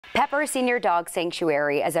Pepper Senior Dog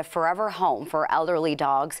Sanctuary is a forever home for elderly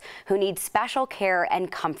dogs who need special care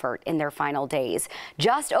and comfort in their final days.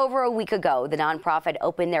 Just over a week ago, the nonprofit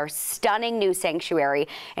opened their stunning new sanctuary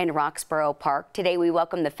in Roxborough Park. Today, we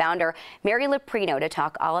welcome the founder, Mary Leprino, to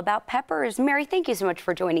talk all about Peppers. Mary, thank you so much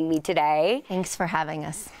for joining me today. Thanks for having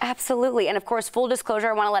us. Absolutely. And of course, full disclosure,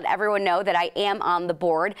 I want to let everyone know that I am on the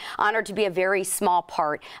board. Honored to be a very small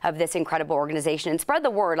part of this incredible organization and spread the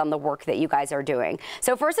word on the work that you guys are doing.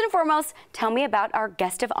 So first and foremost, tell me about our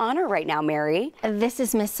guest of honor right now, Mary. This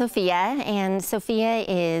is Miss Sophia, and Sophia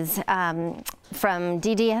is from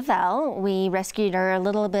DDFL. We rescued her a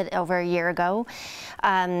little bit over a year ago.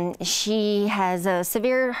 She has a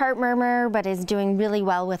severe heart murmur, but is doing really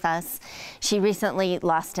well with us. She recently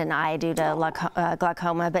lost an eye due to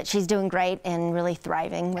glaucoma, but she's doing great and really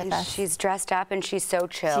thriving with us. She's dressed up and she's so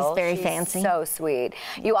chill. She's very fancy. So sweet.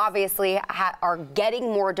 You obviously are getting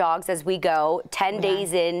more dogs as we go, 10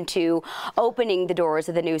 days into opening the doors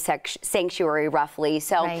of the new sanctuary roughly.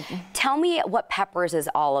 So tell me what Peppers is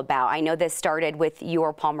all about. I know this started with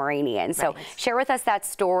your Pomeranian. So share with us that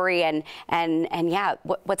story and yeah,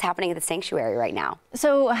 what's happening at the sanctuary right now.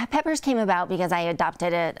 So Peppers came about because I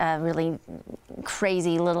adopted a really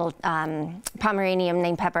crazy little Pomeranian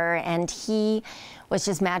named Pepper, and he was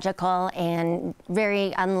just magical and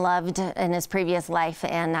very unloved in his previous life,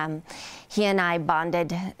 and he and I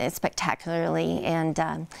bonded spectacularly,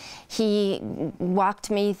 and he walked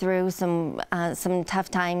me through some tough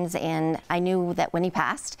times, and I knew that when he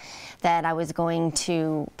passed that I was going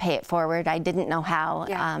to pay it forward. I didn't know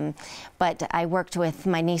how, but I worked with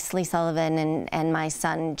my niece Lee Sullivan and my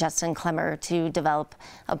son Justin Clemmer to develop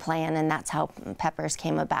a plan, and that's how Peppers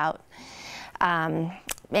came about.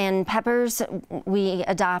 And Peppers, we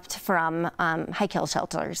adopt from high kill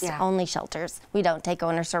shelters, only shelters. We don't take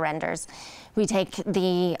owner surrenders. We take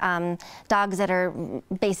the dogs that are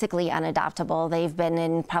basically unadoptable. They've been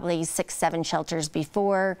in probably 6, 7 shelters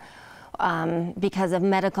before. Because of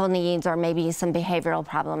medical needs or maybe some behavioral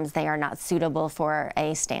problems, they are not suitable for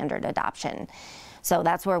a standard adoption. So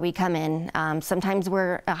that's where we come in. Sometimes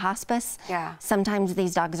we're a hospice. Sometimes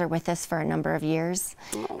these dogs are with us for a number of years.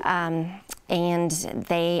 And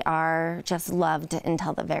they are just loved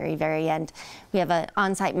until the very, very end. We have an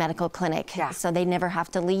on-site medical clinic, so they never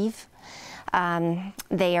have to leave.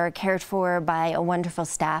 They are cared for by a wonderful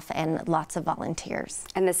staff and lots of volunteers.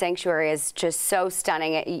 And the sanctuary is just so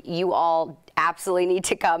stunning. You all absolutely need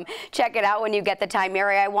to come check it out when you get the time.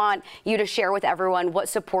 Mary, I want you to share with everyone what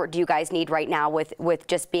support do you guys need right now with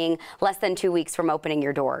just being less than 2 weeks from opening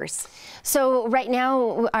your doors? So right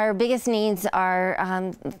now our biggest needs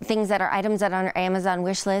are things that are items that are on our Amazon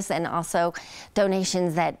wish list, and also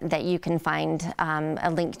donations that you can find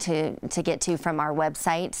a link to get to from our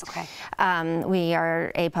website. We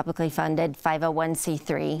are a publicly funded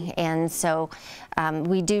 501c3, and so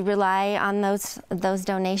we do rely on those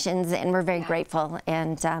donations, and we're very grateful,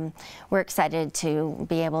 and we're excited to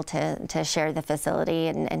be able to share the facility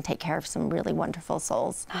and take care of some really wonderful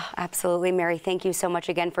souls. Oh, absolutely, Mary. Thank you so much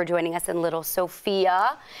again for joining us in little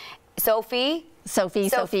Sophia. Sophia.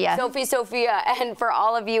 And for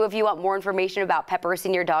all of you, if you want more information about Pepper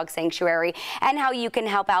Senior Dog Sanctuary and how you can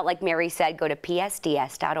help out, like Mary said, go to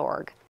psds.org.